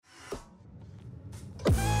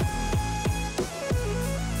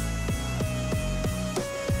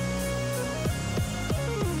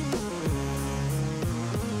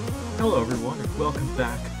Welcome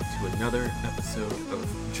back to another episode of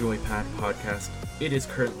Joypad Podcast. It is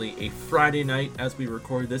currently a Friday night as we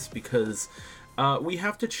record this because we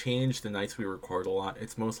have to change the nights we record a lot.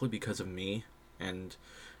 It's mostly because of me and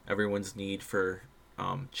everyone's need for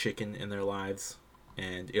chicken in their lives.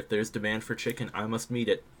 And if there's demand for chicken, I must meet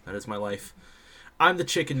it. That is my life. I'm the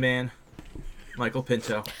chicken man, Michael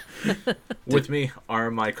Pinto. With me are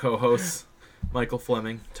my co-hosts, Michael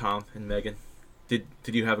Fleming, Tom, and Megan. Did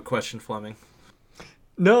you have a question, Fleming?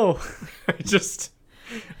 No, I just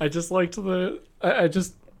liked you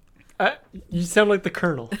sound like the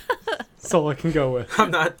Colonel. That's all I can go with.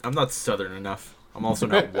 I'm not Southern enough. I'm also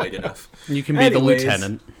not white enough. You can be the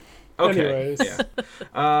lieutenant. Okay.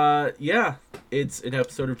 Yeah, it's an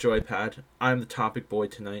episode of Joypad. I'm the topic boy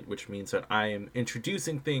tonight, which means that I am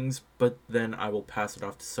introducing things, but then I will pass it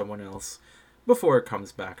off to someone else before it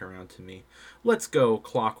comes back around to me. Let's go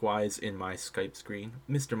clockwise in my Skype screen.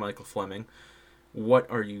 Mr. Michael Fleming, what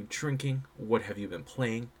are you drinking? What have you been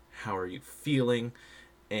playing? How are you feeling?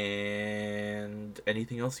 And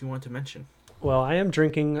anything else you want to mention? Well, I am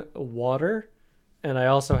drinking water, and I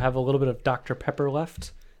also have a little bit of Dr. Pepper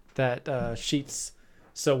left that Sheets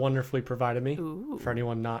so wonderfully provided me. Ooh. For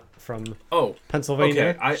anyone not from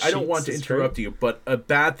Pennsylvania. Okay, I don't want to Sheetz interrupt you, but a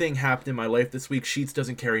bad thing happened in my life this week. Sheets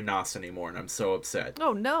doesn't carry NOS anymore, and I'm so upset.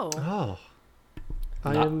 Oh, no. Oh.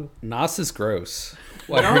 NOS is gross.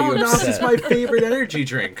 Why No, are you NOS upset? is my favorite energy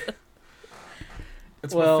drink.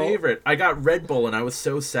 It's my favorite. I got Red Bull, and I was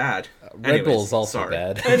so sad. Red Bull is also sorry.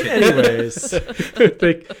 bad. Anyways,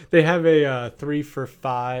 they have a $3 for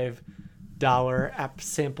 $5 app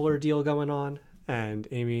sampler deal going on, and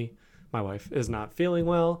Amy, my wife, is not feeling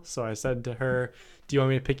well, so I said to her, do you want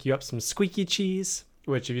me to pick you up some squeaky cheese?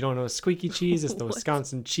 Which, if you don't know, squeaky cheese is the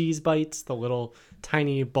Wisconsin cheese bites, the little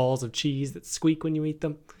tiny balls of cheese that squeak when you eat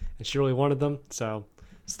them, and she really wanted them, so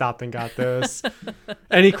stopped and got those.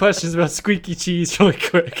 Any questions about squeaky cheese really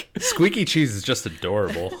quick? Squeaky cheese is just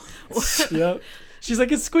adorable. Yep. She's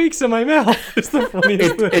like, it squeaks in my mouth. It's the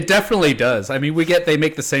funniest thing. It definitely does. I mean, they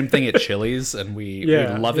make the same thing at Chili's, and we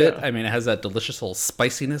love it. I mean, it has that delicious little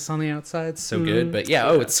spiciness on the outside. It's so good. But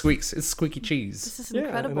it squeaks. It's squeaky cheese. This is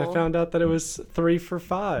incredible. And I found out that it was $3 for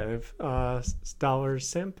 $5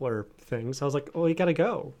 sampler thing. So I was like, oh, you gotta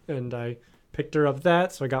go. And I picked her up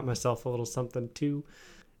that, so I got myself a little something too.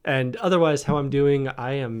 And otherwise, how I'm doing,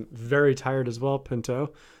 I am very tired as well,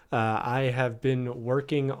 Pinto. I have been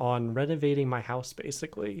working on renovating my house,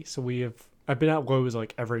 basically. So I've been at Lowe's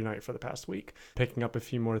like every night for the past week, picking up a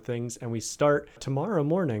few more things. And we start tomorrow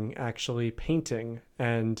morning actually painting.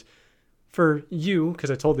 And for you,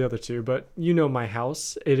 because I told the other two, but you know my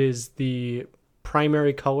house, it is the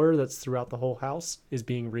primary color that's throughout the whole house is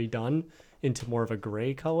being redone into more of a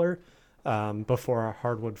gray color before our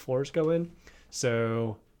hardwood floors go in.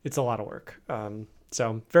 So it's a lot of work.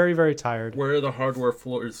 So very, very tired. Where are the hardwood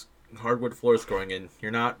floors going in? You're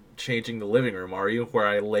not changing the living room, are you? Where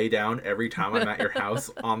I lay down every time I'm at your house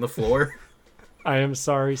on the floor? I am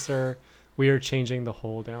sorry, sir. We are changing the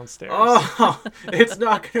whole downstairs. Oh, it's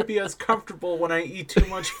not going to be as comfortable when I eat too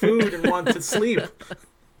much food and want to sleep.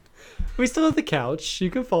 We still have the couch. You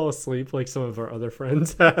can fall asleep like some of our other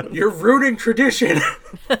friends have. You're ruining tradition.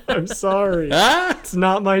 I'm sorry. It's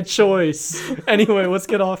not my choice. Anyway, let's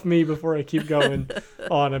get off me before I keep going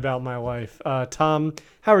on about my life. Tom,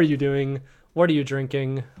 how are you doing? What are you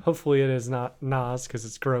drinking? Hopefully it is not NOS because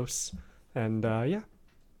it's gross. And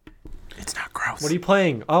It's not gross. What are you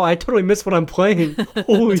playing? Oh, I totally missed what I'm playing.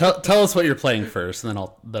 Holy Tell us what you're playing first, and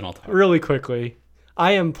then I'll talk. Really quickly,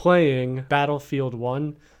 I am playing Battlefield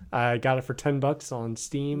 1. I got it for $10 on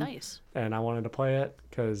Steam. Nice. And I wanted to play it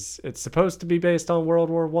because it's supposed to be based on World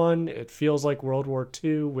War One. It feels like World War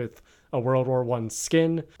II with a World War One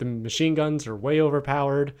skin. The machine guns are way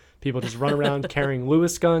overpowered. People just run around carrying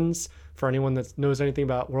Lewis guns. For anyone that knows anything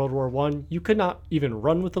about World War One, you could not even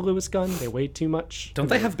run with the Lewis gun. They weigh too much. Don't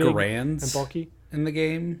they have Garands and bulky in the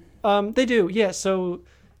game? They do. Yeah. So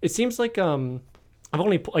it seems like I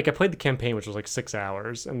played the campaign, which was like 6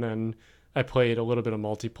 hours, and then I played a little bit of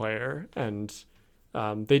multiplayer, and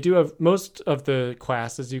they do have most of the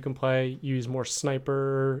classes you can play use more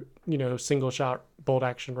sniper, single shot bolt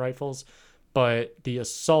action rifles, but the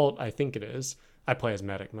assault, I think it is, I play as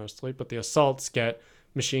medic mostly, but the assaults get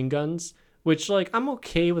machine guns, which I'm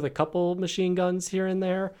okay with a couple machine guns here and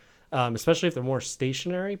there, especially if they're more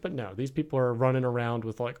stationary, but no, these people are running around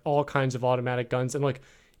with all kinds of automatic guns, and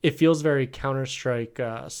it feels very Counter-Strike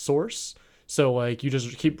Source. So you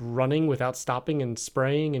just keep running without stopping and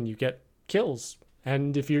spraying, and you get kills.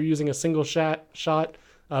 And if you're using a single shot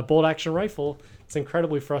bolt action rifle, it's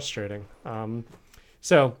incredibly frustrating.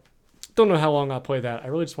 So don't know how long I'll play that. I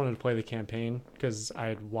really just wanted to play the campaign because I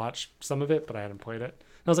had watched some of it, but I hadn't played it.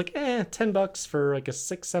 And I was like, $10 for like a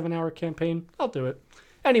 6-7 hour campaign. I'll do it.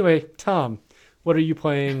 Anyway, Tom, what are you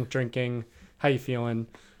playing, drinking? How you feeling?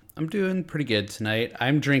 I'm doing pretty good tonight.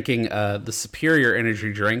 I'm drinking the Superior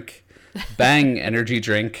energy drink, Bang energy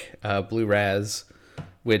drink, Blue Raz,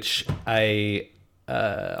 which I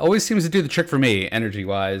always seems to do the trick for me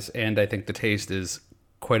energy-wise, and I think the taste is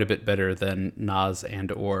quite a bit better than NOS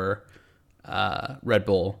and or Red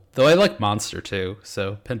Bull. Though I like Monster too,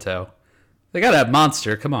 so Pinto. They gotta have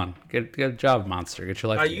Monster. Come on, get a job, Monster. Get your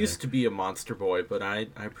life together. I used to be a Monster boy, but I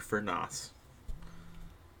prefer NOS.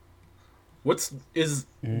 Is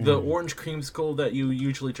the orange creamsicle that you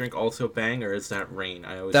usually drink also Bang, or is that Reign?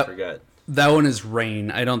 I always forget. That one is Reign.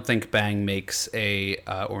 I don't think Bang makes a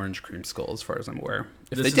orange creamsicle, as far as I'm aware.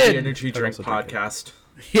 If this they is did, the Energy Drink podcast.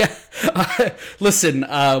 Yeah. Listen,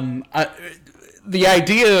 the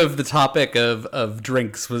idea of the topic of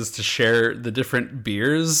drinks was to share the different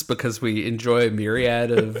beers because we enjoy a myriad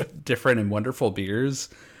of different and wonderful beers.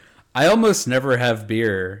 I almost never have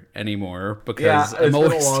beer anymore because it's been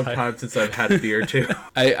a long time since I've had beer too.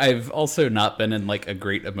 I've also not been in like a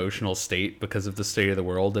great emotional state because of the state of the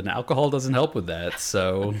world, and alcohol doesn't help with that.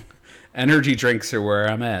 So energy drinks are where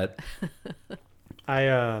I'm at.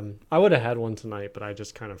 I would have had one tonight, but I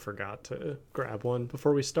just kind of forgot to grab one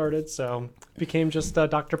before we started, so it became just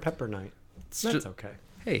Dr. Pepper night. That's okay.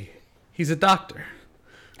 Hey, he's a doctor.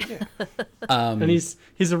 Yeah. And he's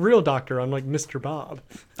a real doctor, unlike Mr. Bob.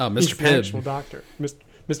 Oh, Mr. He's Pibb. an actual doctor.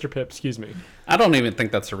 Mr. Pibb, excuse me. I don't even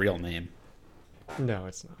think that's a real name. No,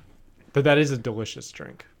 it's not. But that is a delicious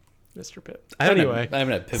drink, Mr. Pibb. I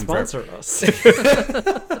haven't had Pibb sponsor us.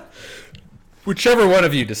 Whichever one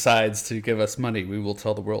of you decides to give us money, we will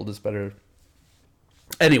tell the world is better.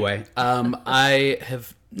 Anyway, I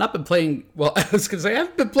have not been playing... Well, I was going to say I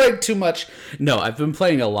haven't been playing too much. No, I've been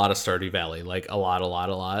playing a lot of Stardew Valley. Like, a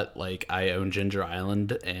lot. Like, I own Ginger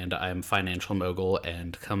Island, and I'm financial mogul,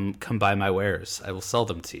 and come buy my wares. I will sell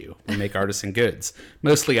them to you. We make artisan goods.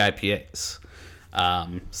 Mostly IPAs.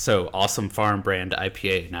 So, Awesome Farm brand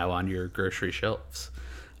IPA now on your grocery shelves.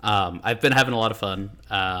 I've been having a lot of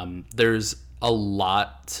fun. There's a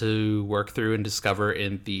lot to work through and discover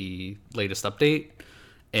in the latest update,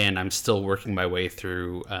 and I'm still working my way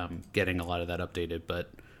through getting a lot of that updated,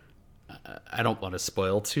 but I don't want to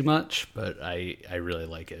spoil too much, but I really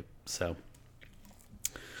like it. So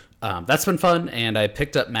that's been fun, and I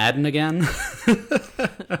picked up Madden again.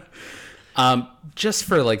 Just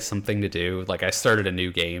for like something to do. Like I started a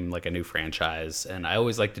new game, like a new franchise, and I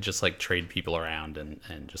always like to just like trade people around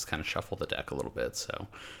and just kind of shuffle the deck a little bit. So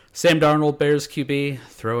Sam Darnold, Bears QB,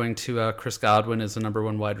 throwing to Chris Godwin as the number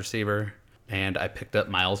 1 wide receiver. And I picked up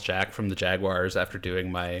Miles Jack from the Jaguars after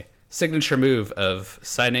doing my signature move of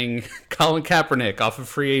signing Colin Kaepernick off of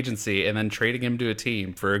free agency and then trading him to a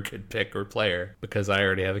team for a good pick or player because I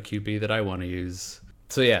already have a QB that I want to use.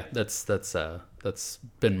 So yeah, that's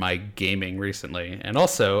been my gaming recently. And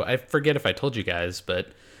also, I forget if I told you guys, but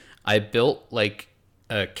I built like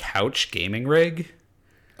a couch gaming rig.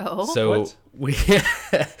 Oh, so we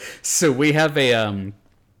have a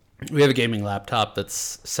gaming laptop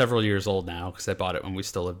that's several years old now because I bought it when we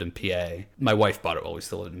still lived in PA. My wife bought it while we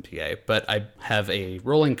still lived in PA. But I have a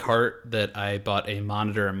rolling cart that I bought a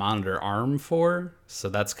monitor and monitor arm for. So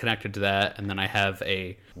that's connected to that. And then I have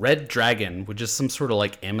a Red Dragon, which is some sort of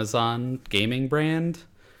like Amazon gaming brand.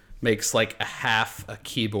 Makes like a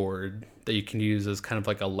keyboard that you can use as kind of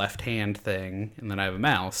like a left hand thing. And then I have a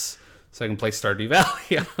mouse. So I can play Stardew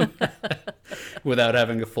Valley on that without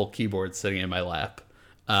having a full keyboard sitting in my lap.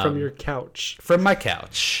 From your couch. From my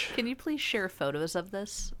couch. Can you please share photos of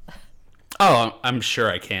this? Oh, I'm sure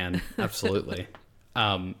I can. Absolutely.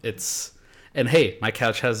 And hey, my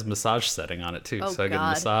couch has a massage setting on it too, so I get a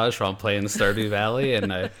massage while I'm playing the Stardew Valley,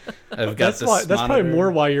 and I've got this monitor. That's probably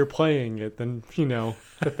more why you're playing it than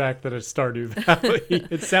the fact that it's Stardew Valley.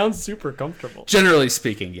 It sounds super comfortable. Generally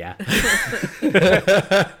speaking, yeah.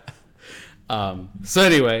 So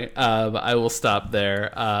anyway, I will stop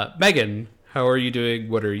there. Megan, how are you doing?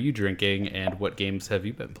 What are you drinking? And what games have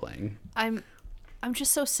you been playing? I'm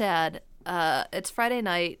just so sad. It's Friday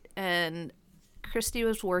night and Christy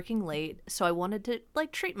was working late, so I wanted to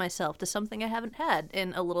treat myself to something I haven't had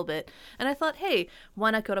in a little bit. And I thought, hey,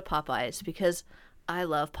 why not go to Popeyes? Because I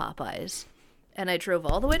love Popeyes. And I drove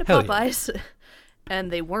all the way to Popeyes,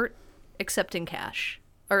 and they weren't accepting cash.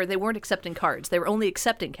 Or they weren't accepting cards. They were only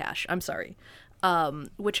accepting cash. I'm sorry.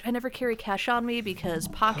 Which I never carry cash on me because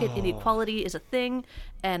pocket inequality is a thing,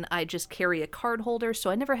 and I just carry a card holder, so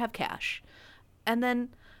I never have cash. And then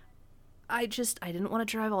I didn't want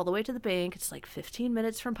to drive all the way to the bank. It's like 15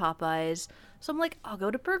 minutes from Popeyes. So I'm like, I'll go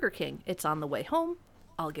to Burger King. It's on the way home.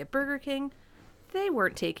 I'll get Burger King. They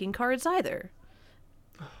weren't taking cards either.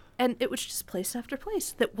 And it was just place after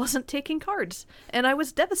place that wasn't taking cards. And I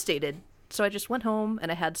was devastated. So I just went home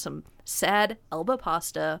and I had some sad Elba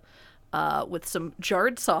pasta with some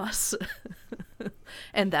jarred sauce.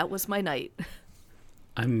 And that was my night.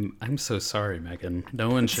 I'm so sorry, Megan. No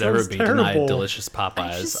one should Sounds ever be terrible. denied delicious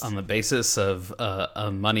Popeyes just- on the basis of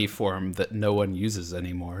a money form that no one uses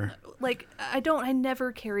anymore. Like, I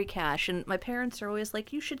never carry cash. And my parents are always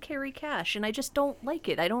like, you should carry cash. And I just don't like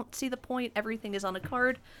it. I don't see the point. Everything is on a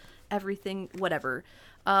card. Everything, whatever.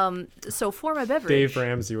 So for my beverage. Dave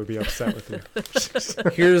Ramsey would be upset with you.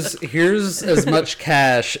 Here's as much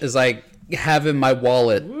cash as I have in my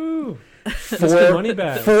wallet. Woo! For money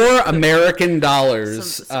back. American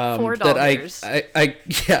dollars, Some that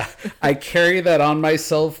I carry that on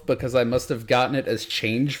myself because I must have gotten it as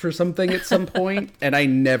change for something at some point, and I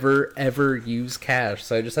never ever use cash,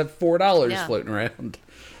 so I just have $4 Yeah. floating around.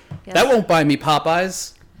 Yeah. That won't buy me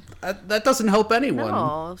Popeyes. That doesn't help anyone.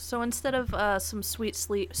 No. So instead of some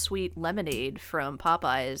sweet lemonade from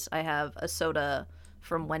Popeyes, I have a soda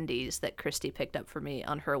from Wendy's that Christy picked up for me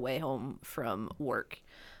on her way home from work.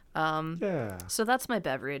 Yeah. So that's my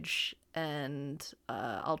beverage, and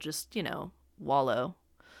I'll just, wallow.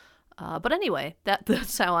 But anyway,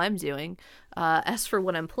 that's how I'm doing. As for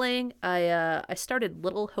what I'm playing, I started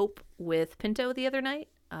Little Hope with Pinto the other night.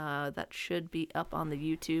 That should be up on the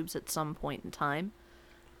YouTubes at some point in time.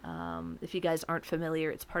 If you guys aren't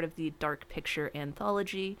familiar, it's part of the Dark Picture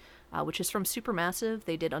anthology, which is from Supermassive.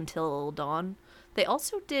 They did Until Dawn. They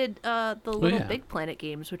also did the Little yeah. Big Planet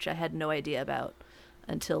games, which I had no idea about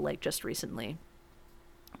until just recently.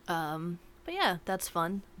 But yeah, that's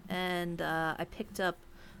fun. And I picked up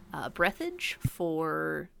Breathage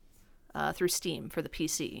for through Steam for the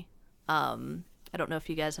PC. I don't know if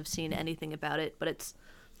you guys have seen anything about it, but it's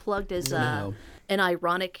plugged as No. an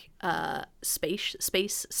ironic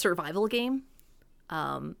space survival game.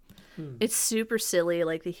 It's super silly.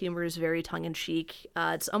 Like, the humor is very tongue-in-cheek.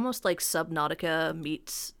 It's almost like Subnautica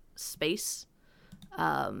meets space.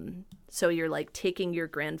 So you're taking your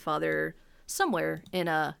grandfather somewhere in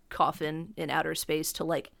a coffin in outer space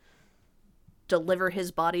to deliver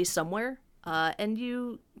his body somewhere, and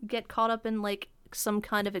you get caught up in some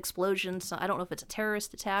kind of explosion. So I don't know if it's a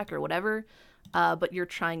terrorist attack or whatever, but you're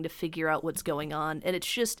trying to figure out what's going on, and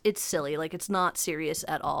it's silly. It's not serious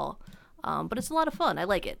at all, but it's a lot of fun. I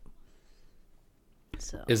like it.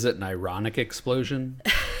 So Is it an ironic explosion?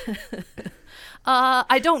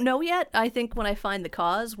 I don't know yet. I think when I find the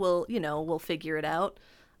cause, we'll figure it out.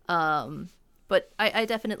 But I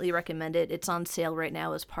definitely recommend it. It's on sale right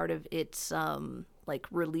now as part of its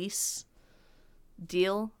release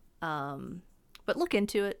deal. But look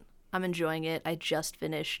into it. I'm enjoying it. I just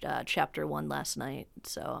finished chapter 1 last night,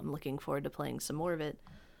 so I'm looking forward to playing some more of it.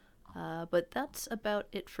 But that's about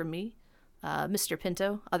it for me. Mr.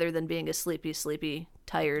 Pinto, other than being a sleepy,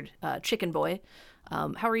 tired chicken boy,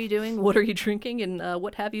 how are you doing? What are you drinking? And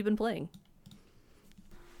what have you been playing?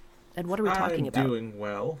 And what are we talking about? I'm doing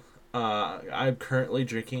well. I'm currently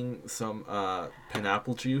drinking some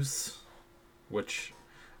pineapple juice, which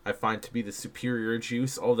I find to be the superior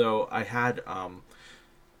juice, although I had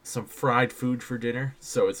some fried food for dinner,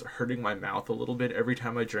 so it's hurting my mouth a little bit every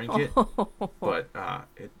time I drink it, but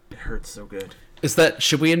it hurts so good.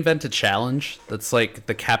 Should we invent a challenge that's like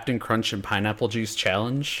the Captain Crunch and pineapple juice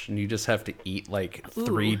challenge, and you just have to eat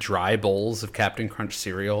 3 dry bowls of Captain Crunch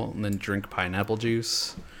cereal and then drink pineapple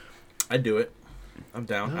juice? I'd do it. I'm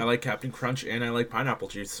down. I like Captain Crunch and I like pineapple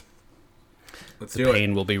juice. Let's do The it.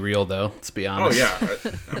 pain will be real, though. Let's be Oh honest.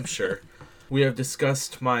 yeah, I'm sure. We have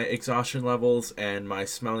discussed my exhaustion levels and my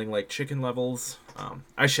smelling like chicken levels.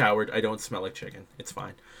 I showered. I don't smell like chicken. It's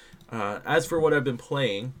fine. As for what I've been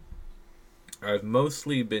playing, I've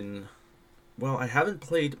mostly been... Well, I haven't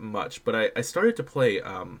played much, but I started to play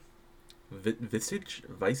Visage?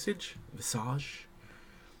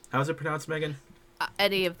 How's it pronounced, Megan?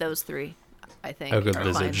 Any of those 3, I think. Oh, good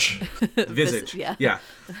are fine. Visage. Visage. Yeah.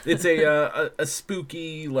 It's a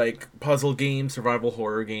spooky puzzle game, survival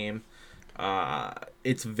horror game.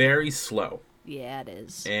 It's very slow, Yeah, it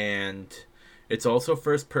is. and it's also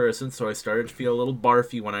first person, so I started to feel a little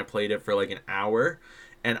barfy when I played it for an hour,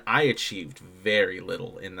 and I achieved very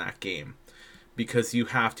little in that game because you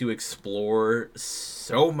have to explore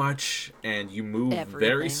so much and you move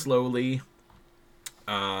very Everything. slowly.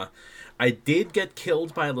 I did get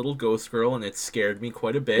killed by a little ghost girl, and it scared me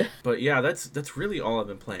quite a bit. But yeah, that's really all I've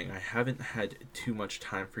been playing. I haven't had too much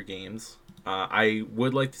time for games. I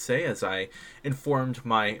would like to say, as I informed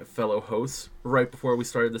my fellow hosts right before we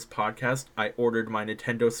started this podcast, I ordered my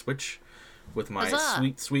Nintendo Switch with my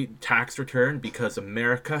Huzzah! sweet tax return because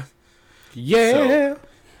America. Yeah. So,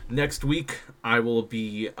 next week, I will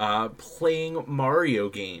be playing Mario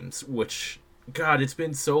games, which, God, it's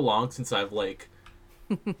been so long since I've, like,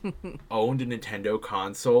 owned a Nintendo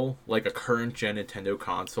console, like a current-gen Nintendo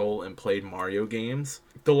console, and played Mario games.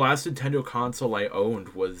 The last Nintendo console I owned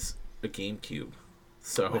was a GameCube.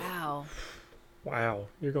 So, Wow.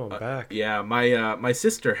 You're going back. yeah, my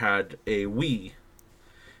sister had a Wii,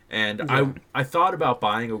 and Yeah. I thought about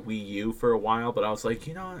buying a Wii U for a while, but I was like,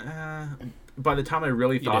 by the time I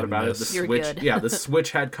really thought didn't about it, miss. the You're Switch, good. yeah, the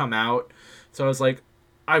Switch had come out, so I was like,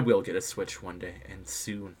 I will get a Switch one day, and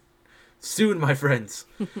soon, my friends.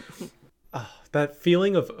 That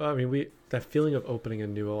feeling of that feeling of opening a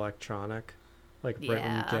new electronic, like right when you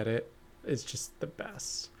Yeah. get it, is just the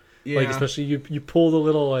best. Yeah. Like especially you pull the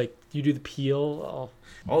little, like, you do the peel. Oh,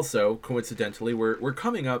 Also, coincidentally, we're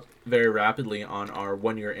coming up very rapidly on our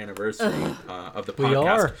 1-year anniversary of the podcast. We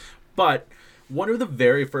are. But one of the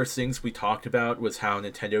very first things we talked about was how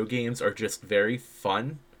Nintendo games are just very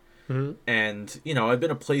fun. Mhm. And, I've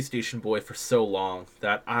been a PlayStation boy for so long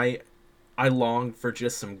that I long for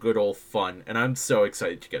just some good old fun, and I'm so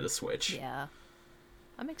excited to get a Switch. Yeah.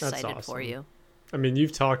 I'm excited for awesome. you. I mean,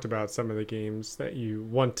 you've talked about some of the games that you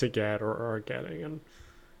want to get or are getting, and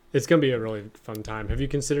it's gonna be a really fun time. Have you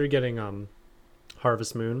considered getting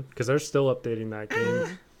Harvest Moon? Because they're still updating that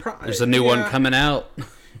game. There's a new one Yeah. coming out.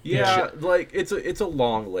 Yeah, like it's a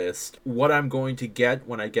long list. What I'm going to get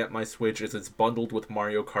when I get my Switch is it's bundled with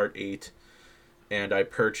Mario Kart 8, and I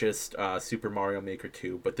purchased Super Mario Maker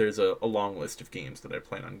 2. But there's a long list of games that I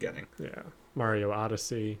plan on getting. Yeah, Mario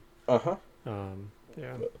Odyssey. Uh-huh.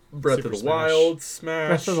 Yeah, Breath Super of the Smash. Wild, Smash,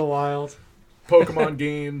 Breath of the Wild. Pokemon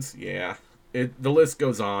games. Yeah, the list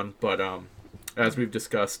goes on. But as we've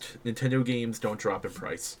discussed, Nintendo games don't drop in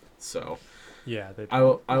price, so Yeah, they.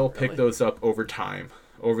 I'll pick really. those up over time,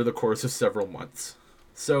 over the course of several months.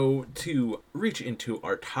 So to reach into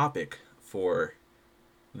our topic for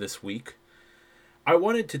this week, I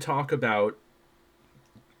wanted to talk about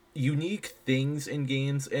unique things in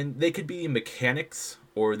games, and they could be mechanics,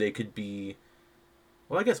 or they could be,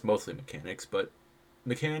 well, I guess mostly mechanics, but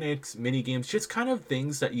mechanics, mini games, just kind of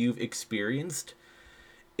things that you've experienced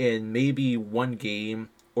in maybe one game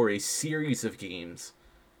or a series of games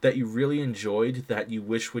that you really enjoyed that you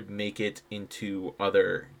wish would make it into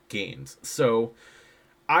other games. So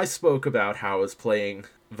I spoke about how I was playing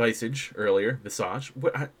Visage earlier, Visage.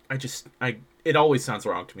 It always sounds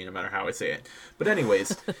wrong to me no matter how I say it. But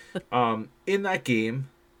anyways, in that game,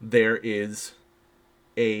 there is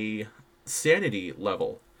a sanity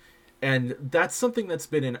level. And that's something that's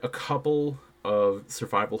been in a couple of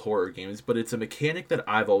survival horror games, but it's a mechanic that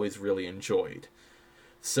I've always really enjoyed.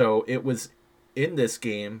 So it was in this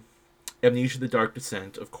game, Amnesia: The Dark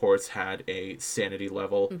Descent, of course, had a sanity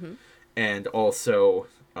level. And also,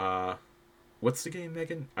 what's the game,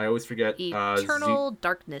 Megan? I always forget. Eternal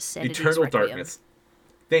Darkness, Sanity's Eternal Requiem. Darkness.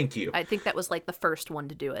 Thank you. I think that was like the first one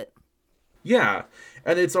to do it. Yeah,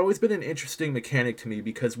 and it's always been an interesting mechanic to me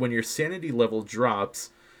because when your sanity level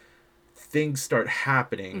drops, things start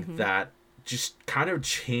happening that just kind of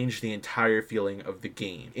change the entire feeling of the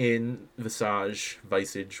game. In Visage,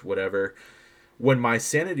 whatever, when my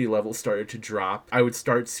sanity level started to drop, I would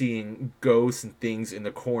start seeing ghosts and things in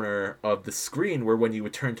the corner of the screen where when you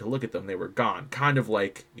would turn to look at them, they were gone. Kind of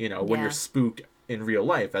like, when Yeah. you're spooked in real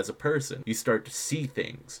life as a person. You start to see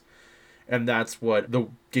things. And that's what the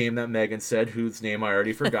game that Megan said, whose name I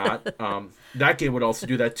already forgot, that game would also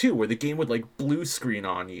do that too, where the game would like blue screen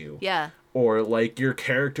on you. Yeah. Or like your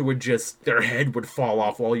character would just, their head would fall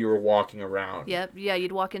off while you were walking around. Yep. Yeah,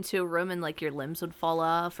 you'd walk into a room and like your limbs would fall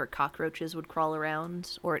off, or cockroaches would crawl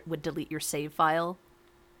around, or it would delete your save file.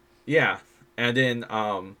 Yeah. And in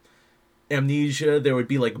Amnesia, there would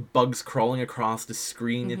be like bugs crawling across the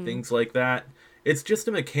screen and things like that. It's just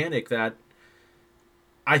a mechanic that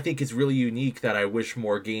I think is really unique that I wish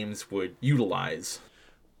more games would utilize.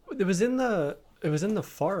 It was in the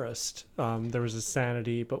forest. There was a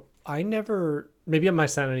sanity, but I never. Maybe my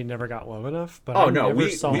sanity never got low enough. But Oh I no, never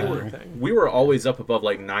we saw were anything. we were always up above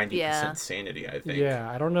like 90% Yeah. sanity, I think. Yeah,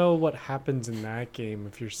 I don't know what happens in that game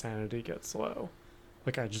if your sanity gets low.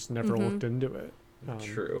 Like I just never looked into it.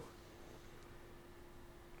 True.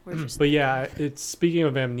 We're just But yeah, it's speaking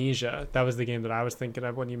of Amnesia. That was the game that I was thinking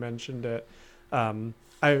of when you mentioned it.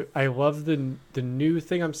 I love the new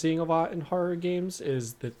thing I'm seeing a lot in horror games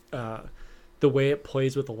is that the way it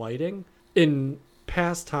plays with the lighting. In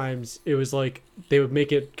past times, it was like they would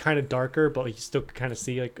make it kind of darker, but like you still could kind of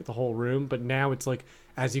see like the whole room. But now it's like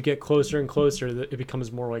as you get closer and closer, it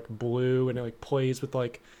becomes more like blue, and it like plays with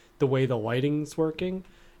like the way the lighting's working.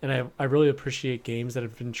 And I really appreciate games that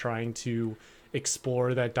have been trying to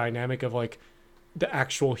explore that dynamic of like the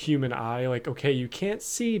actual human eye. Like, okay, you can't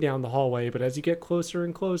see down the hallway, but as you get closer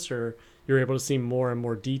and closer, you're able to see more and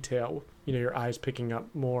more detail. You know, your eyes picking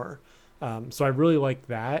up more. So I really like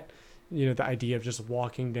that. You know, the idea of just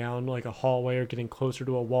walking down like a hallway or getting closer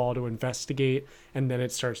to a wall to investigate, and then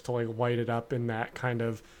it starts to like light it up in that kind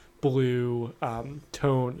of blue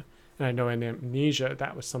tone. And I know in Amnesia,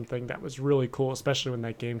 that was something that was really cool, especially when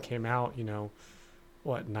that game came out, you know,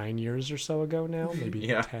 9 years or so ago now? Maybe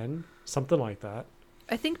Yeah. 10? Something like that.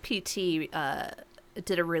 I think PT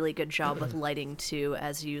did a really good job with lighting too,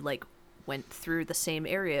 as you like went through the same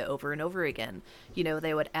area over and over again. You know,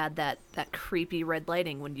 they would add that creepy red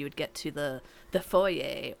lighting when you would get to the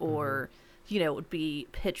foyer, or you know, it would be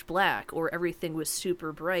pitch black, or everything was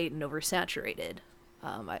super bright and oversaturated.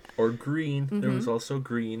 Or green. There was also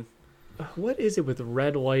green. What is it with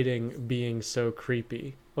red lighting being so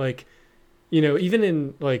creepy? Like, you know, even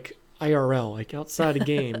in like IRL, like outside of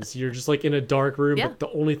games, you're just like in a dark room, Yeah. but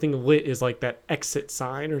the only thing lit is like that exit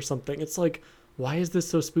sign or something. It's like, why is this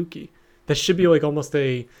so spooky? That should be like almost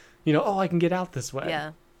a, you know, oh, I can get out this way.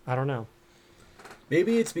 Yeah. I don't know.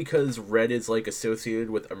 Maybe it's because red is like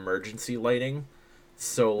associated with emergency lighting.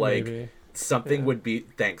 So like Maybe. something would be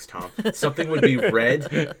thanks, Tom. Something would be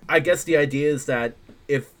red. I guess the idea is that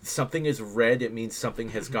if something is red, it means something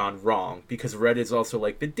has gone wrong, because red is also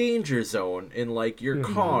like the danger zone in like your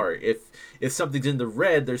car. If something's in the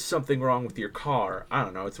red, there's something wrong with your car. I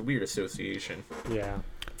don't know. It's a weird association. Yeah.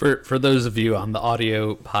 For those of you on the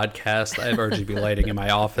audio podcast, I have RGB lighting in my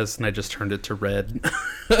office, and I just turned it to red.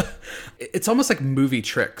 It's almost like movie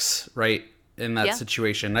tricks, right? In that Yeah.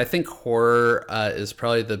 situation, I think horror is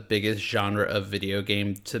probably the biggest genre of video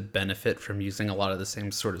game to benefit from using a lot of the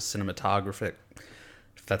same sort of cinematographic,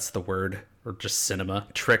 if that's the word, or just cinema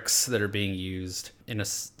tricks that are being used in a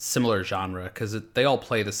similar genre, because they all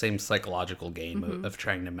play the same psychological game of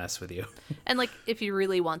trying to mess with you. And like, if you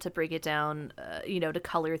really want to break it down, you know, to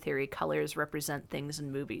color theory, colors represent things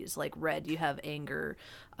in movies. Like red, you have anger,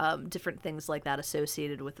 different things like that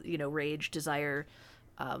associated with, you know, rage, desire,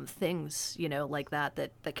 things, you know, like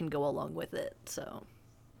that can go along with it. So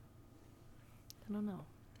I don't know.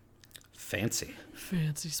 Fancy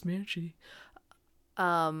smanchy.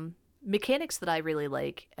 Mechanics that I really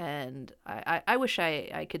like, and I wish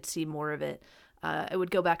I could see more of it. I would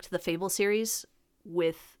go back to the Fable series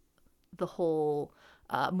with the whole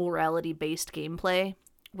morality-based gameplay,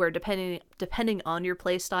 where depending on your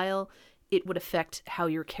play style, it would affect how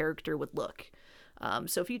your character would look.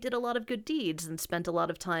 So if you did a lot of good deeds and spent a lot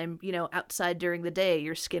of time, you know, outside during the day,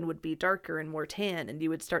 your skin would be darker and more tan, and you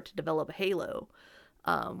would start to develop a halo.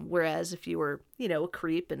 Whereas if you were, you know, a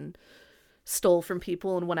creep and stole from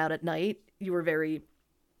people and went out at night, you were very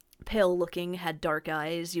pale looking, had dark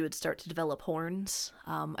eyes, you would start to develop horns.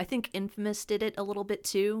 I think Infamous did it a little bit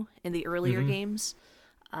too in the earlier games.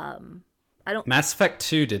 Mass Effect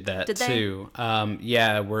 2 did that Did they? too.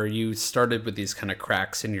 Yeah, where you started with these kind of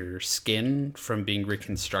cracks in your skin from being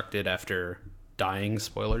reconstructed after dying,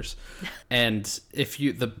 spoilers. And if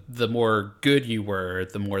you the more good you were,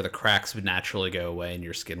 the more the cracks would naturally go away and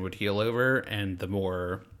your skin would heal over, and the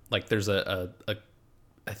more like there's a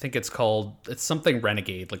I think it's something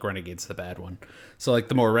Renegade, like Renegade's the bad one. So like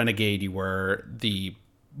the more Renegade you were, the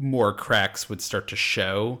more cracks would start to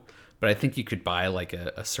show. But I think you could buy like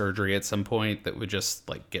a surgery at some point that would just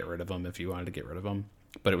like get rid of them if you wanted to get rid of them.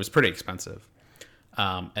 But it was pretty expensive.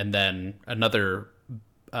 And then another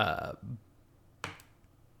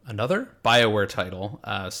BioWare title,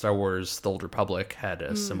 Star Wars The Old Republic, had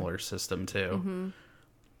a similar system too.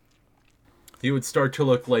 You would start to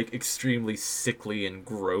look like extremely sickly and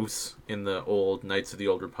gross in the old Knights of the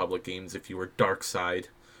Old Republic games if you were dark side.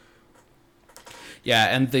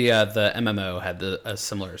 Yeah, and the MMO had a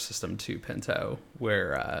similar system to Pinto,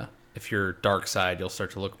 where if you're dark side, you'll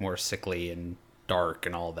start to look more sickly and dark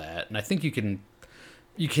and all that. And I think you can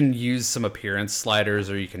use some appearance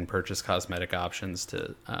sliders, or you can purchase cosmetic options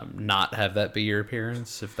to not have that be your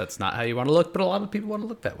appearance if that's not how you want to look. But a lot of people want to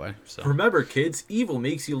look that way. So Remember, kids, evil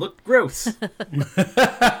makes you look gross.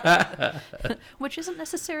 Which isn't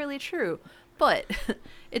necessarily true, but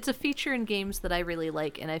it's a feature in games that I really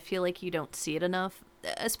like, and I feel like you don't see it enough,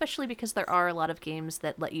 especially because there are a lot of games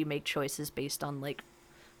that let you make choices based on, like,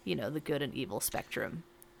 you know, the good and evil spectrum.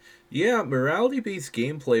 Yeah, morality-based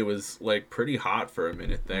gameplay was like pretty hot for a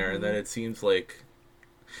minute there, and then it seems like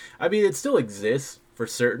I mean, it still exists for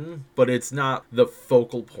certain, but it's not the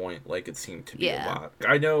focal point like it seemed to be a lot.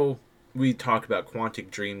 I know we talk about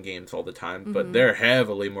Quantic Dream games all the time, but they're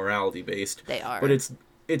heavily morality based. They are. But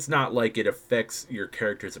it's not like it affects your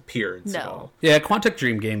character's appearance at all. Yeah, Quantic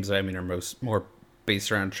Dream games, I mean, are more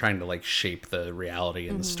based around trying to like shape the reality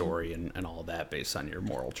and the story and all of that based on your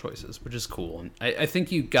moral choices, which is cool. And I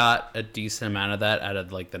think you got a decent amount of that out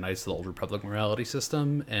of like the Knights of the Old Republic morality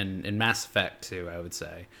system and in Mass Effect too, I would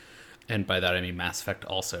say. And by that I mean Mass Effect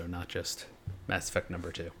also, not just Mass Effect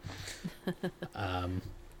number 2.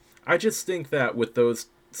 I just think that with those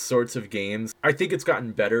sorts of games, I think it's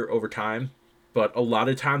gotten better over time, but a lot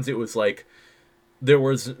of times it was like there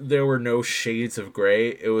were no shades of gray.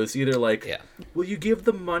 It was either like, will you give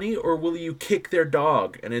them money or will you kick their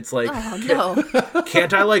dog? And it's like,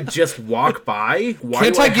 can't I like just walk by? Why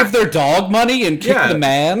can't I give their dog money and kick the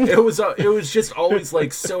man? It was just always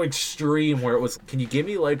like so extreme where it was, can you give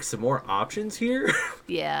me like some more options here?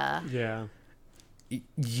 Yeah.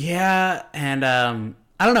 Yeah, and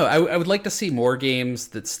I don't know. I would like to see more games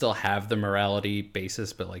that still have the morality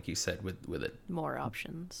basis, but like you said, with it more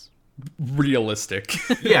options. Realistic.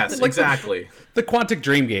 Yes, like exactly. The Quantic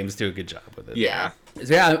Dream games do a good job with it. Yeah.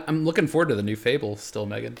 So yeah, I'm looking forward to the new Fable still,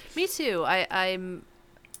 Megan. Me too. I'm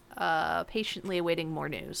patiently awaiting more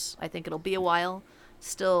news. I think it'll be a while.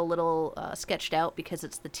 Still a little sketched out because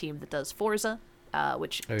it's the team that does Forza,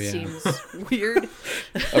 which seems weird.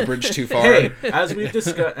 A bridge too far. Hey, as we've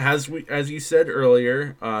discussed, as you said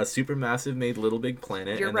earlier, Supermassive made Little Big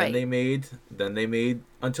Planet, right. then they made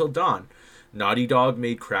Until Dawn. Naughty Dog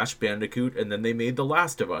made Crash Bandicoot, and then they made The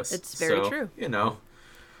Last of Us. It's very true. You know,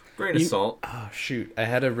 grain of salt. Oh, shoot. I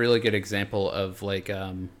had a really good example of, like,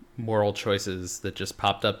 moral choices that just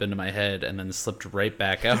popped up into my head and then slipped right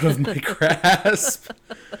back out of my grasp.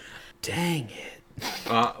 Dang it.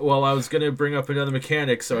 Well, I was going to bring up another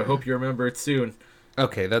mechanic, so I hope you remember it soon.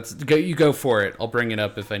 Okay, you go for it. I'll bring it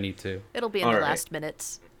up if I need to. It'll be in the last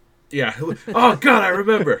minutes. Yeah. Oh God, I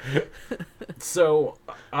remember. So,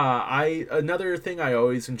 another thing I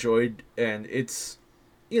always enjoyed, and it's,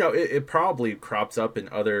 you know, it probably crops up in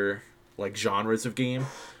other like genres of game,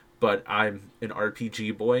 but I'm an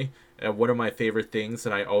RPG boy, and one of my favorite things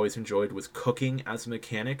that I always enjoyed was cooking as a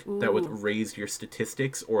mechanic that would raise your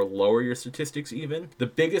statistics or lower your statistics even. The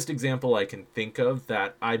biggest example I can think of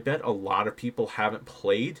that I bet a lot of people haven't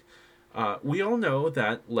played. We all know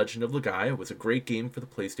that Legend of Legaia was a great game for the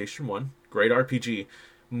PlayStation 1. Great RPG.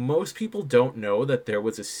 Most people don't know that there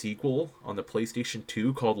was a sequel on the PlayStation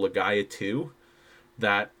 2 called Legaia 2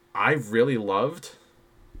 that I really loved.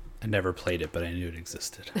 I never played it, but I knew it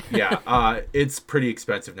existed. Yeah, it's pretty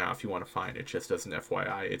expensive now if you want to find it, just as an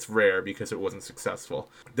FYI. It's rare because it wasn't successful.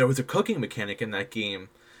 There was a cooking mechanic in that game,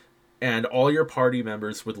 and all your party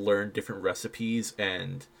members would learn different recipes,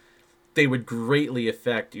 and they would greatly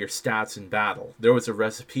affect your stats in battle. There was a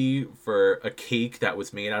recipe for a cake that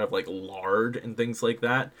was made out of like lard and things like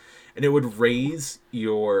that, and it would raise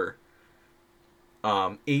your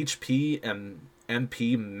HP and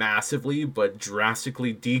MP massively, but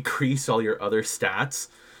drastically decrease all your other stats.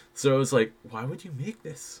 So it was like, why would you make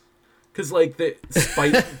this? Because like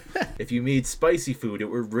if you made spicy food, it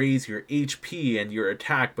would raise your HP and your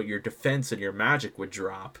attack, but your defense and your magic would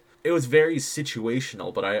drop. It was very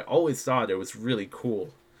situational, but I always thought it was really cool.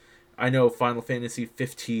 I know Final Fantasy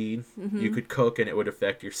 15, you could cook and it would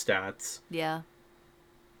affect your stats. Yeah.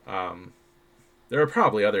 There are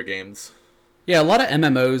probably other games. Yeah, a lot of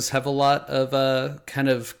MMOs have a lot of kind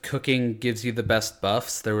of cooking gives you the best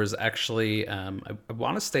buffs. There was actually, I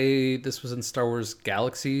want to say this was in Star Wars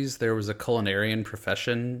Galaxies, there was a culinarian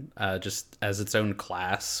profession just as its own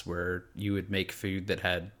class where you would make food that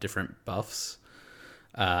had different buffs.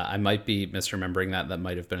 I might be misremembering that. That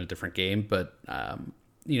might have been a different game, but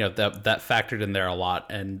you know, that factored in there a lot,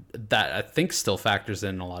 and that I think still factors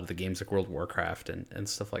in a lot of the games like World of Warcraft and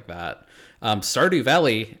stuff like that. Stardew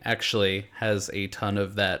Valley actually has a ton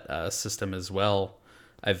of that system as well.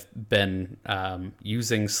 I've been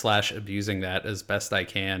using / abusing that as best I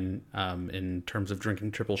can in terms of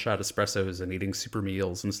drinking triple shot espressos and eating super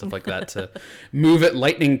meals and stuff like that to move at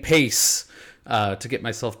lightning pace to get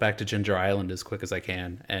myself back to Ginger Island as quick as I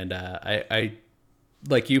can. And I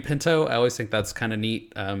like you, Pinto, I always think that's kind of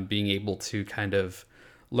neat, being able to kind of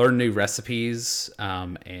learn new recipes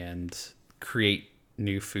and create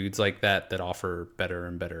new foods like that offer better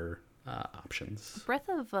and better options. Breath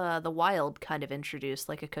of the Wild kind of introduced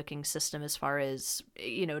like a cooking system as far as,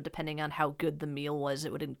 you know, depending on how good the meal was,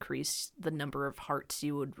 it would increase the number of hearts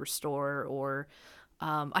you would restore, or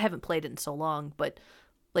I haven't played it in so long, but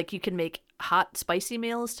like you can make hot, spicy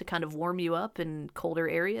meals to kind of warm you up in colder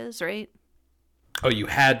areas, right? Oh, you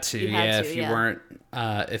had to, You had yeah. to, If you yeah. weren't,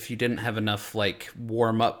 if you didn't have enough like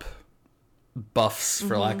warm up buffs,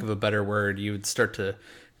 for lack of a better word, you would start to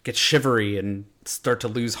get shivery and start to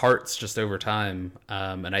lose hearts just over time.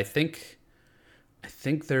 And I think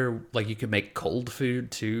they're like you could make cold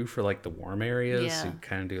food too for like the warm areas. Yeah. You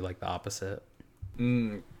kind of do like the opposite.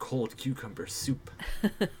 Cold cucumber soup.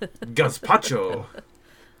 Gazpacho.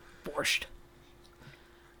 Borscht.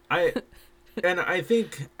 I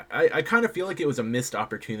think I kind of feel like it was a missed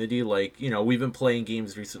opportunity. Like, you know, we've been playing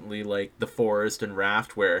games recently like The Forest and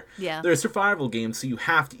Raft where Yeah. they're survival games, so you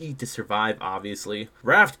have to eat to survive, obviously.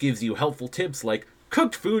 Raft gives you helpful tips like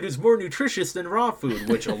cooked food is more nutritious than raw food,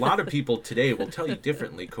 which a lot of people today will tell you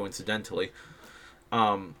differently, coincidentally.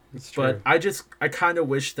 It's true. But I kind of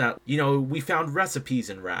wish that, you know, we found recipes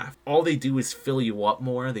in Raft. All they do is fill you up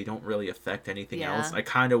more. They don't really affect anything Yeah. else. I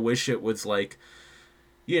kind of wish it was like,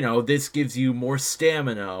 you know, this gives you more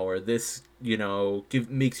stamina, or this, you know,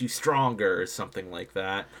 makes you stronger, or something like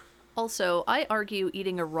that. Also, I argue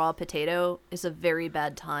eating a raw potato is a very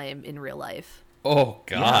bad time in real life. Oh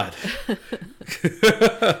God.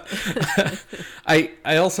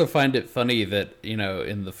 I also find it funny that, you know,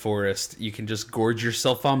 in the forest you can just gorge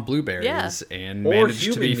yourself on blueberries Yeah. and Or manage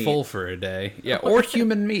to be human meat. full for a day. Yeah, or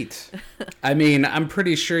human meat. I mean, I'm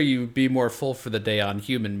pretty sure you'd be more full for the day on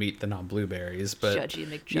human meat than on blueberries, but Judgy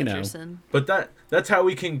you know. McJudgerson. But that's how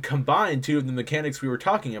we can combine two of the mechanics we were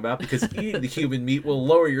talking about, because eating the human meat will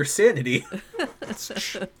lower your sanity.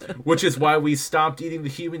 Which is why we stopped eating the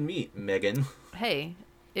human meat, Megan. Hey,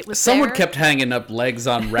 it was Someone there. kept hanging up legs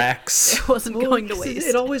on racks. It wasn't going to 'cause waste.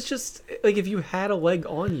 It always just like if you had a leg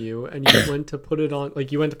on you and you went to put it on,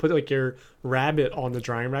 like you went to put like your rabbit on the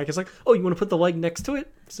drying rack. It's like, oh, you want to put the leg next to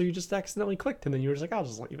it, so you just accidentally clicked, and then you were just like, I'll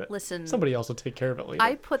just leave it. Listen, somebody else will take care of it later.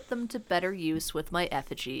 I put them to better use with my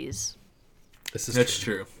effigies. This is That's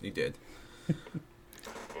true. true. You did.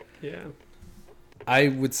 Yeah. I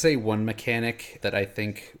would say one mechanic that I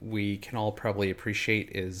think we can all probably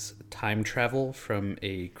appreciate is time travel from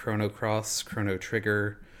a Chrono Cross, Chrono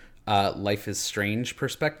Trigger, Life is Strange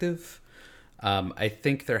perspective. I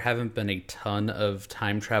think there haven't been a ton of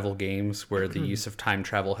time travel games where the use of time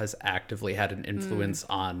travel has actively had an influence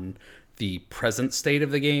on the present state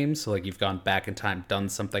of the game. So like you've gone back in time, done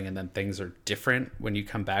something, and then things are different when you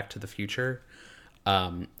come back to the future.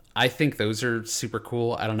 I think those are super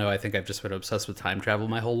cool. I don't know. I think I've just been obsessed with time travel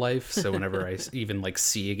my whole life. So whenever I even like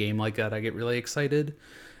see a game like that, I get really excited.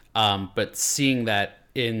 But seeing that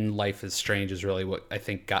in Life is Strange is really what I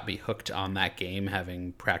think got me hooked on that game,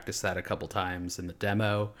 having practiced that a couple times in the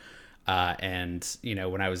demo. And, you know,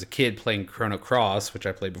 when I was a kid playing Chrono Cross, which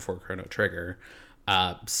I played before Chrono Trigger,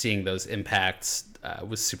 seeing those impacts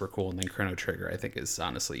was super cool. And then Chrono Trigger, I think, is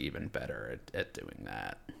honestly even better at doing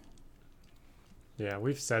that. Yeah,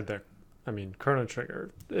 we've said that. I mean, Chrono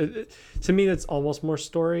Trigger. To me, that's almost more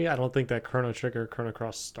story. I don't think that Chrono Trigger, Chrono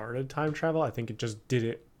Cross started time travel. I think it just did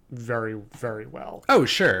it very, very well. Oh,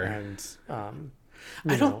 sure. And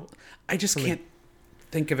I just can't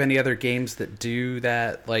think of any other games that do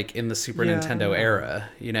that, like in the Super Yeah, I Nintendo don't know. era,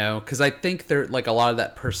 you know, because I think there like a lot of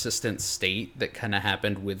that persistent state that kind of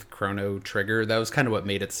happened with Chrono Trigger, that was kind of what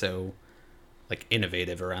made it so like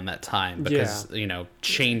innovative around that time, because you know,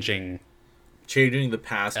 changing Changing the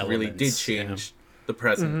past really did Elements, change the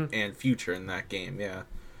present and future in that game, yeah.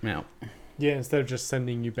 you know, yeah, instead of just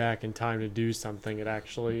sending you back in time to do something, it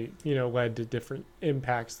actually, led to different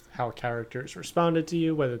impacts, how characters responded to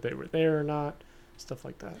you, whether they were there or not, stuff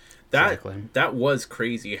like that. Exactly. That was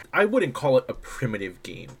crazy. I wouldn't call it a primitive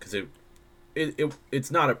game, because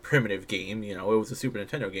it's not a primitive game, you know, it was a Super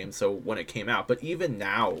Nintendo game, so when it came out, but even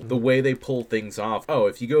now, the way they pull things off,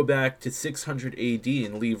 if you go back to 600 AD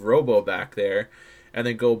and leave Robo back there, and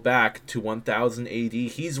then go back to 1000 AD,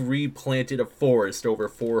 he's replanted a forest over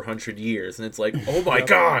 400 years, and it's like, oh my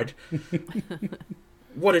god!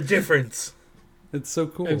 What a difference! it's so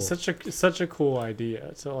cool. And such a cool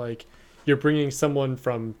idea. So, like, you're bringing someone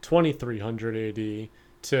from 2300 AD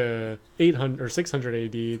to 800 or 600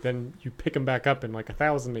 AD, then you pick them back up in like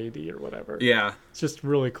 1000 AD or whatever. Yeah. It's just a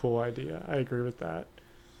really cool idea. I agree with that.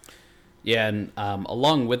 Yeah, and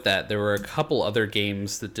along with that, there were a couple other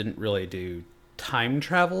games that didn't really do time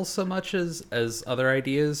travel so much as other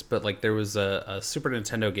ideas, but like there was a Super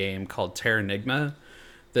Nintendo game called Terranigma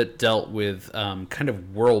that dealt with kind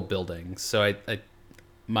of world building. So I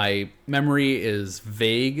my memory is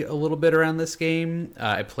vague a little bit around this game.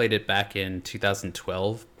 I played it back in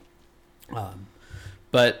 2012.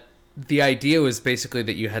 But the idea was basically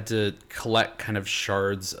that you had to collect kind of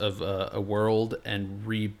shards of a world and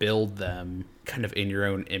rebuild them kind of in your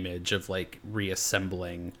own image of like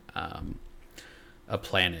reassembling a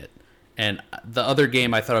planet. And the other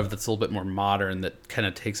game I thought of that's a little bit more modern that kind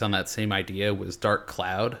of takes on that same idea was Dark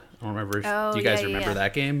Cloud. I don't remember. Oh, Do you guys yeah, remember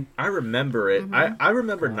that game? I remember it. I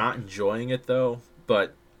remember not enjoying it though,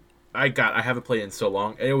 but I haven't played it in so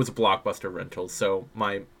long. It was a Blockbuster rental, so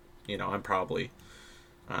I'm probably,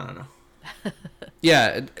 I don't know.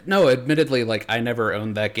 Yeah, no, admittedly, like, I never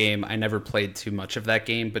owned that game. I never played too much of that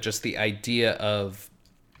game, but just the idea of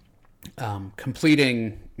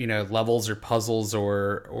completing, levels or puzzles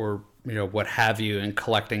or what have you, and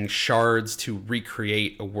collecting shards to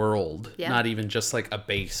recreate a world, not even just like a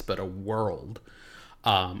base, but a world,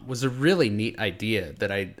 was a really neat idea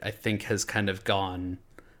that I think has kind of gone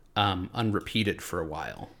unrepeated for a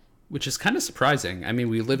while, which is kind of surprising. I mean,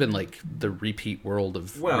 we live in like the repeat world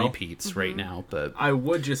of repeats right now, but I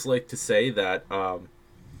would just like to say that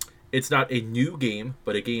it's not a new game,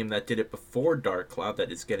 but a game that did it before Dark Cloud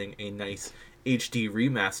that is getting a nice HD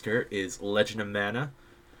remaster is Legend of Mana,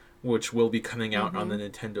 which will be coming out on the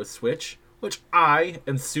Nintendo Switch, which I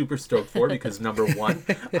am super stoked for because number one,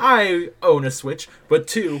 I own a Switch, but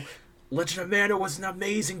two, Legend of Mana was an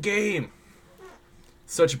amazing game.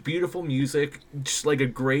 Such beautiful music, just like a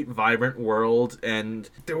great vibrant world, and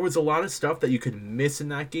there was a lot of stuff that you could miss in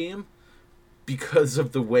that game because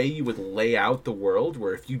of the way you would lay out the world,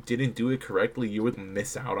 where if you didn't do it correctly, you would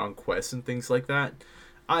miss out on quests and things like that.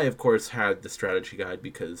 I, of course, had the strategy guide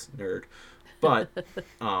because nerd, but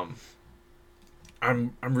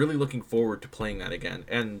I'm really looking forward to playing that again,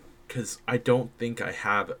 and because I don't think I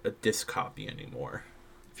have a disc copy anymore.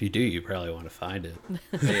 if you do, you probably want to find it.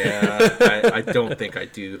 Yeah, I don't think I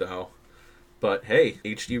do though. But hey,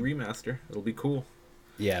 HD remaster, it'll be cool.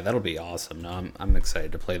 Yeah, that'll be awesome. No, I'm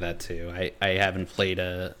excited to play that too. I haven't played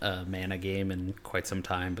a Mana game in quite some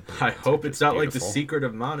time, but I hope it's not beautiful. like the Secret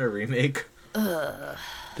of Mana remake.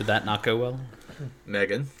 Did that not go well?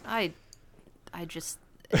 Megan, I just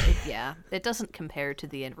it doesn't compare to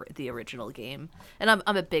the original game, and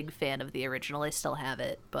I'm a big fan of the original. I still have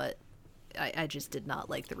it, but I just did not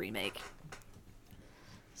like the remake.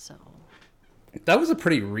 So That was a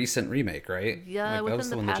pretty recent remake, right? yeah, Like, that was within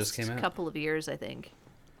the one the that just past came out. couple of years, I think.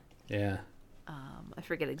 Yeah, I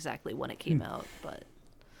forget exactly when it came out, but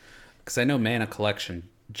because I know Mana Collection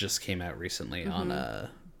just came out recently on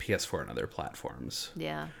PS4 and other platforms.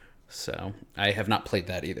 yeah. So I have not played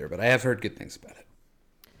that either, but I have heard good things about it.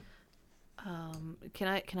 Can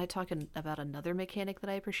I talk about another mechanic that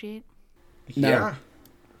I appreciate? No. yeah,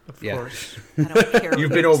 Of Yeah. course. I don't care.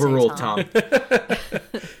 you've what been you say, overruled, Tom.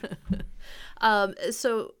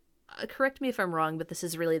 So correct me if I'm wrong, but this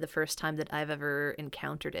is really the first time that I've ever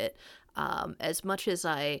encountered it. As much as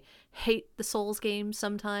I hate the Souls games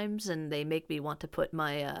sometimes, and they make me want to put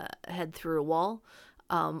my head through a wall,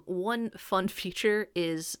 one fun feature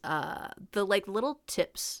is the little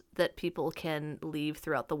tips that people can leave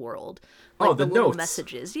throughout the world. Oh, the little notes.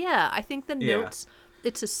 messages. Yeah, I think the Yeah. notes,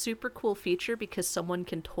 it's a super cool feature because someone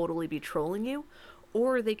can totally be trolling you,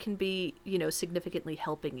 or they can be, significantly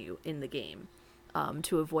helping you in the game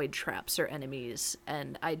to avoid traps or enemies.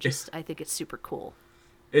 And I think it's super cool.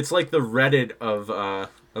 It's like the Reddit of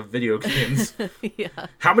video games. Yeah.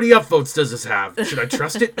 How many upvotes does this have? Should I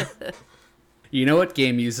trust it? You know what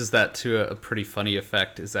game uses that to a pretty funny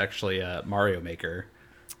effect is actually Mario Maker.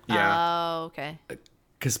 Yeah. Oh, okay.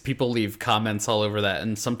 Because people leave comments all over that,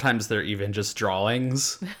 and sometimes they're even just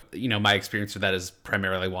drawings. My experience with that is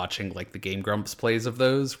primarily watching like the Game Grumps plays of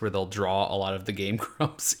those, where they'll draw a lot of the Game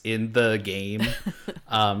Grumps in the game.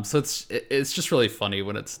 So it's just really funny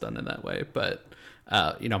when it's done in that way. But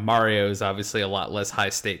Mario is obviously a lot less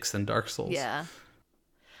high stakes than Dark Souls. Yeah.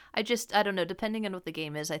 I don't know, depending on what the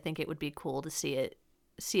game is, I think it would be cool to see it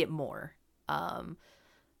more.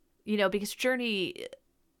 Because Journey,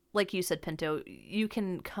 like you said, Pinto, you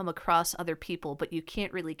can come across other people, but you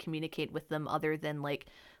can't really communicate with them other than like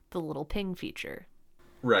the little ping feature.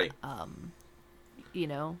 Right.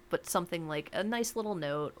 But something like a nice little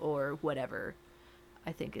note or whatever,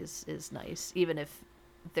 I think is nice, even if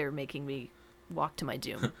they're making me walk to my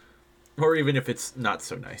doom. Or even if it's not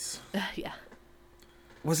so nice. Yeah.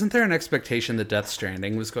 Wasn't there an expectation that Death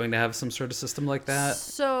Stranding was going to have some sort of system like that?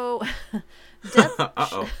 So,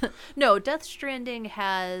 Uh-oh. No, Death Stranding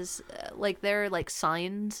has there are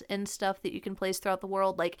signs and stuff that you can place throughout the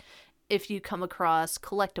world. Like if you come across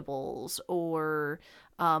collectibles or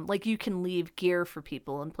you can leave gear for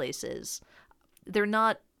people in places. They're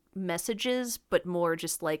not messages, but more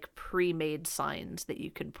just pre-made signs that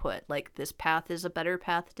you can put. Like this path is a better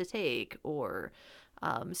path to take, or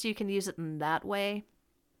so you can use it in that way.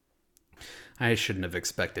 I shouldn't have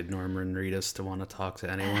expected Norman Reedus to want to talk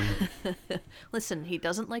to anyone. Listen, he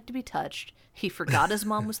doesn't like to be touched. He forgot his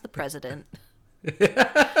mom was the president.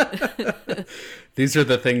 These are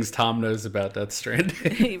the things Tom knows about Death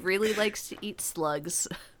Stranding. He really likes to eat slugs.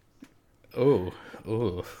 Oh,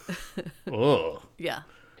 oh. Yeah.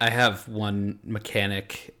 I have one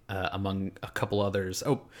mechanic among a couple others.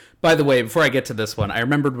 Oh, by the way, before I get to this one, I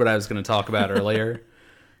remembered what I was going to talk about earlier.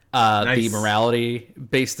 Nice. The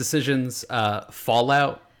morality-based decisions.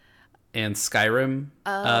 Fallout and Skyrim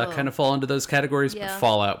kind of fall into those categories, Yeah. but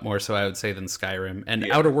Fallout more so, I would say, than Skyrim.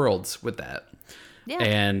 And Outer Worlds with that. Yeah.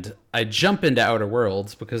 And I jump into Outer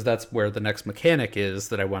Worlds because that's where the next mechanic is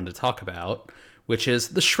that I wanted to talk about, which is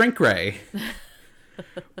the Shrink Ray.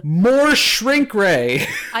 More Shrink Ray.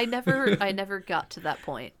 I never got to that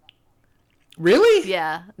point. Really?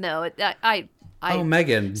 Yeah. No, I Oh,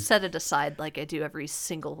 Megan. set it aside like I do every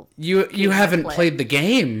single You game I haven't play. played the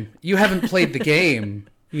game. You haven't played the game.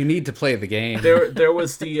 You need to play the game. There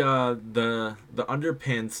was the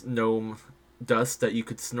underpants gnome dust that you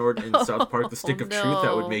could snort in South Park: The Stick of Truth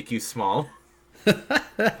that would no. make you small.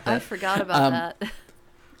 I forgot about that.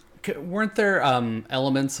 Weren't there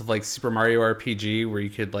elements of like Super Mario RPG where you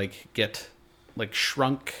could like get like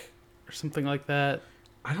shrunk or something like that?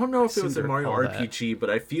 I don't know if it was seem a to Mario recall that. RPG,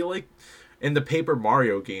 but I feel like in the Paper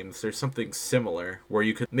Mario games, there's something similar where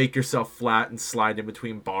you could make yourself flat and slide in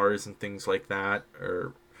between bars and things like that,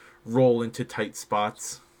 or roll into tight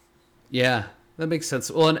spots. Yeah, that makes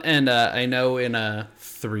sense. Well, and I know in a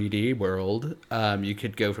 3D world, you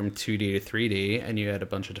could go from 2D to 3D, and you had a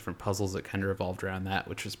bunch of different puzzles that kind of revolved around that,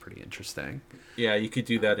 which was pretty interesting. Yeah, you could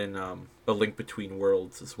do that in A Link Between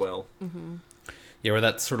Worlds as well. Yeah, where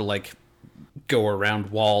that sort of like go around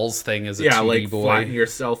walls thing as a Yeah, 2D like boy. flatten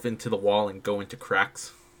yourself into the wall and go into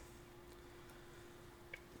cracks.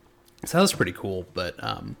 So that was pretty cool, but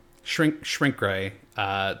Shrink Ray,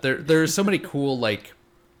 there's so many cool, like,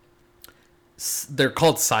 they're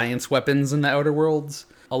called science weapons in the Outer Worlds.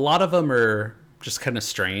 A lot of them are just kind of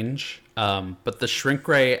strange, but the Shrink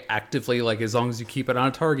Ray actively, like, as long as you keep it on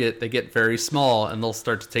a target, they get very small and they'll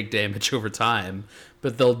start to take damage over time,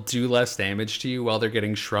 but they'll do less damage to you while they're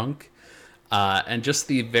getting shrunk. And just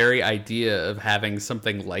the very idea of having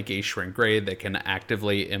something like a Shrink Ray that can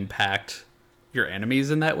actively impact your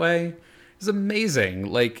enemies in that way is amazing.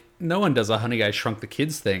 Like, no one does a Honey, I Shrunk the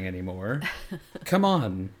Kids thing anymore. Come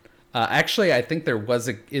on. Actually, I think there was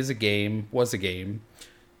a game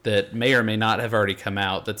that may or may not have already come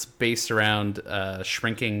out that's based around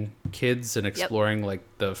shrinking kids and exploring like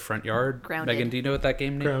the front yard. Grounded. Megan, do you know what that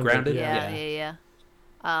game name? Grounded, Yeah.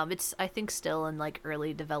 It's I think still in like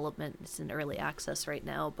early development. It's in early access right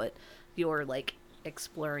now, but you're like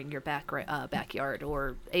exploring your backyard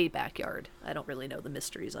or a backyard. I don't really know the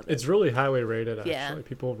mysteries of it. It's really highly rated, actually. Yeah.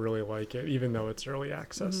 People really like it, even though it's early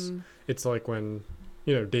access. It's like when,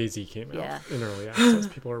 Daisy came out Yeah. in early access.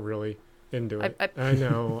 People are really into it. I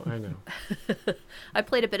know. I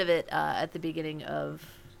played a bit of it at the beginning of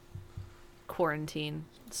quarantine,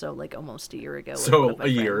 so like almost a year ago. with one So of my a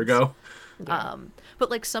year friends. ago.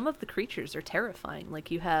 But like some of the creatures are terrifying.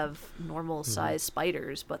 Like you have normal size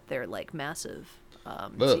spiders, but they're like massive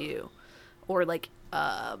to Ugh. you. Or like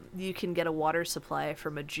you can get a water supply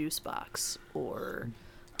from a juice box or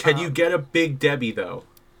Can you get a Big Debbie though?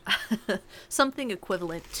 something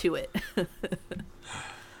equivalent to it.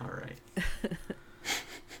 All right.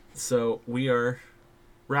 So we are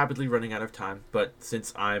rapidly running out of time, but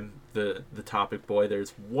since I'm the topic boy,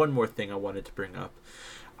 there's one more thing I wanted to bring up.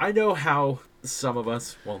 I know how some of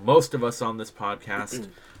us, well, most of us on this podcast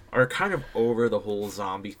are kind of over the whole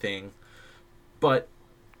zombie thing, but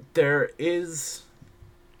there is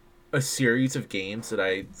a series of games that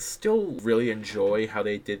I still really enjoy how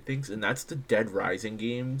they did things, and that's the Dead Rising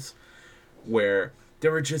games, where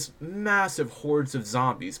there were just massive hordes of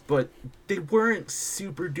zombies, but they weren't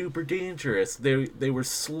super duper dangerous. They were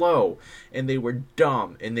slow, and they were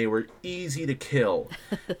dumb, and they were easy to kill.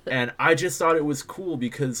 And I just thought it was cool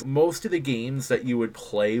because most of the games that you would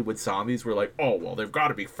play with zombies were like, oh, well, they've got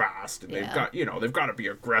to be fast, and Yeah. they've got to be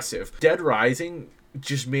aggressive. Dead Rising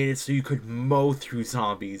just made it so you could mow through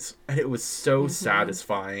zombies, and it was so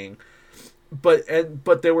satisfying. But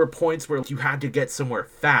there were points where you had to get somewhere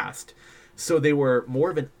fast. So they were more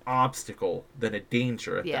of an obstacle than a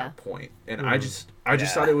danger at Yeah. that point. And I just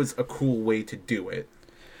thought it was a cool way to do it.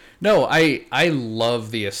 No, I love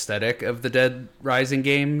the aesthetic of the Dead Rising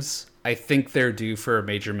games. I think they're due for a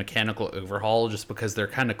major mechanical overhaul just because they're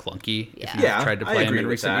kind of clunky if Yeah. you've Yeah, tried to I play them agree in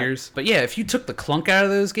with recent that. years. But yeah, if you took the clunk out of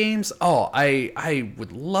those games, I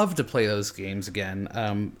would love to play those games again.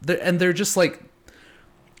 And they're just like,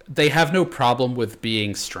 they have no problem with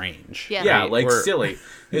being strange. Yeah. Yeah, right? like Or- silly.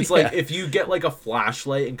 It's Yeah. like if you get like a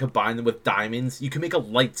flashlight and combine them with diamonds, you can make a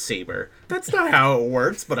lightsaber. That's not how it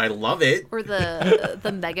works, but I love it. Or the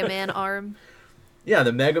Mega Man arm. Yeah,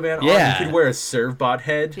 the Mega Man arm, Yeah. you could wear a Servbot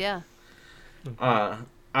head. Yeah.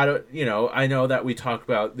 I don't, I know that we talk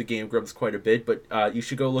about the Game Grumps quite a bit, but you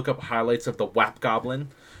should go look up highlights of the Whap Goblin,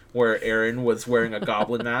 where Aaron was wearing a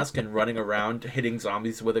goblin mask and running around hitting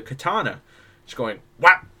zombies with a katana. Just going,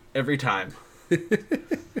 whap, every time.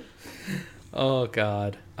 Oh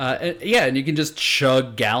God. And you can just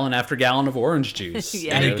chug gallon after gallon of orange juice.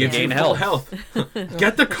 Yeah, And you it gives you can. full health.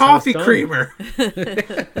 Get the coffee done. creamer.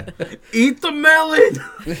 Eat the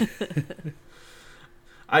melon.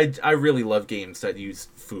 I really love games that use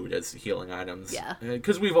food as healing items. Yeah.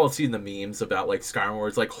 Because we've all seen the memes about like Skyward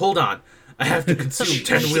Wars, like, hold on, I have to consume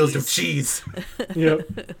 10 wheels of cheese.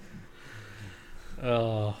 Yep.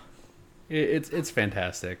 Oh, it's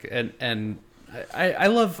fantastic, and I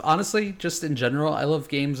love, honestly, just in general, I love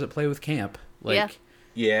games that play with camp. Like, Yeah.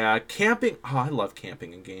 Yeah, camping. Oh, I love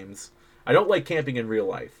camping in games. I don't like camping in real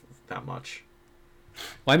life that much.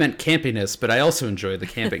 well, I meant campiness, but I also enjoy the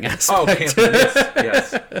camping aspect. Oh, camping,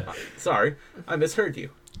 yes. Sorry, I misheard you.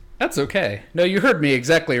 That's okay. No, you heard me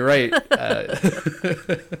exactly right.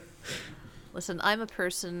 Listen, I'm a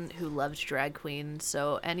person who loves drag queens,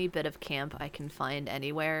 so any bit of camp I can find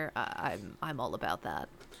anywhere, I'm all about that.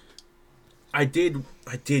 I did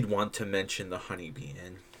want to mention the Honeybee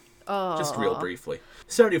Inn. Oh. Just real briefly.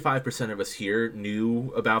 75% of us here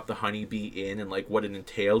knew about the Honeybee Inn and like what it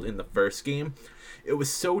entailed in the first game. It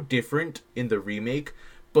was so different in the remake,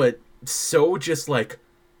 but so just like,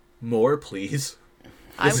 more please.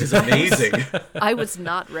 This is amazing. I was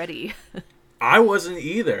not ready. I wasn't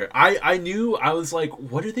either. I knew, I was like,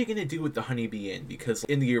 what are they going to do with the Honeybee Inn? Because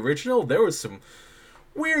in the original, there was some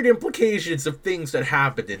weird implications of things that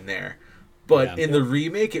happened in there. But Yeah. in the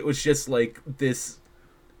remake, it was just like this.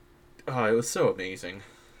 Oh, it was so amazing.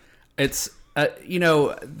 It's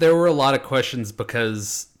there were a lot of questions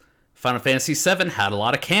because Final Fantasy VII had a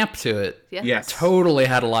lot of camp to it. Yeah. Yes. Totally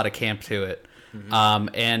had a lot of camp to it.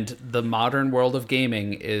 And the modern world of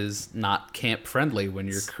gaming is not camp friendly when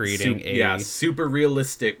you're creating super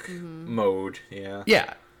realistic mode. Yeah.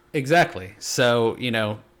 Yeah, exactly. So,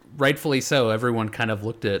 rightfully so, everyone kind of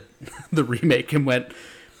looked at the remake and went,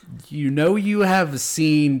 you have a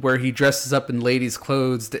scene where he dresses up in ladies'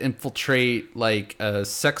 clothes to infiltrate like a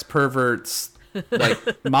sex pervert's like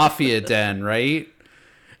mafia den, right?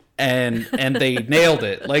 And they nailed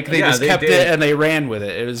it. Like they just they kept did. it and they ran with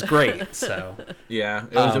it. It was great. So Yeah,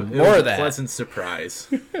 it was, more a of that. pleasant surprise.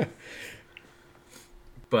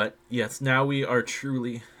 But yes, now we are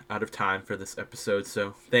truly out of time for this episode,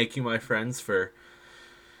 so thank you, my friends, for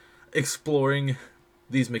exploring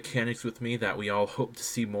these mechanics with me that we all hope to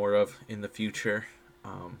see more of in the future.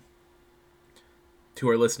 To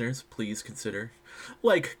our listeners, please consider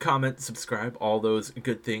like, comment, subscribe, all those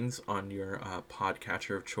good things on your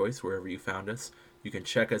podcatcher of choice, wherever you found us. You can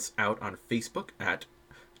check us out on Facebook at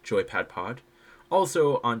JoyPadPod.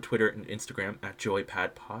 Also on Twitter and Instagram at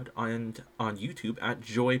JoyPadPod, and on YouTube at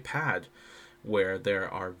JoyPad, where there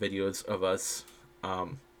are videos of us,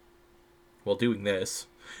 doing this,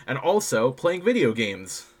 and also playing video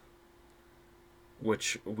games,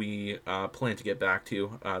 which we plan to get back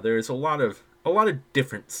to. There's a lot of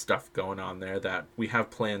different stuff going on there that we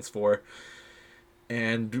have plans for.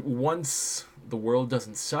 And once the world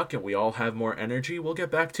doesn't suck and we all have more energy, we'll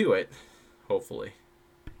get back to it. Hopefully.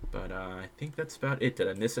 But I think that's about it. Did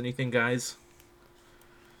I miss anything, guys?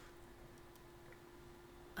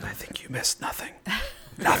 I think you missed nothing.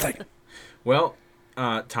 Nothing. Well,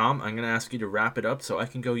 Tom, I'm going to ask you to wrap it up so I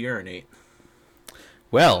can go urinate.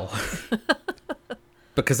 Well,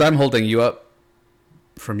 because I'm holding you up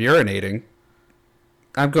from urinating,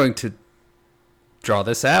 I'm going to draw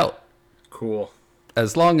this out Cool.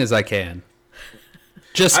 as long as I can.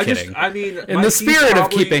 Just kidding. In the spirit of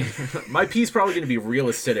keeping... My pee's probably going to be real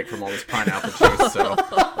acidic from all this pineapple juice, so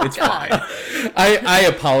it's fine. I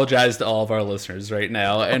apologize to all of our listeners right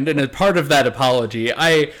now, and in a part of that apology,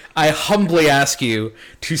 I humbly ask you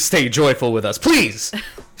to stay joyful with us. Please,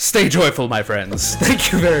 stay joyful, my friends.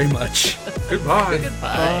 Thank you very much. Goodbye.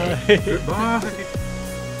 Goodbye. Goodbye.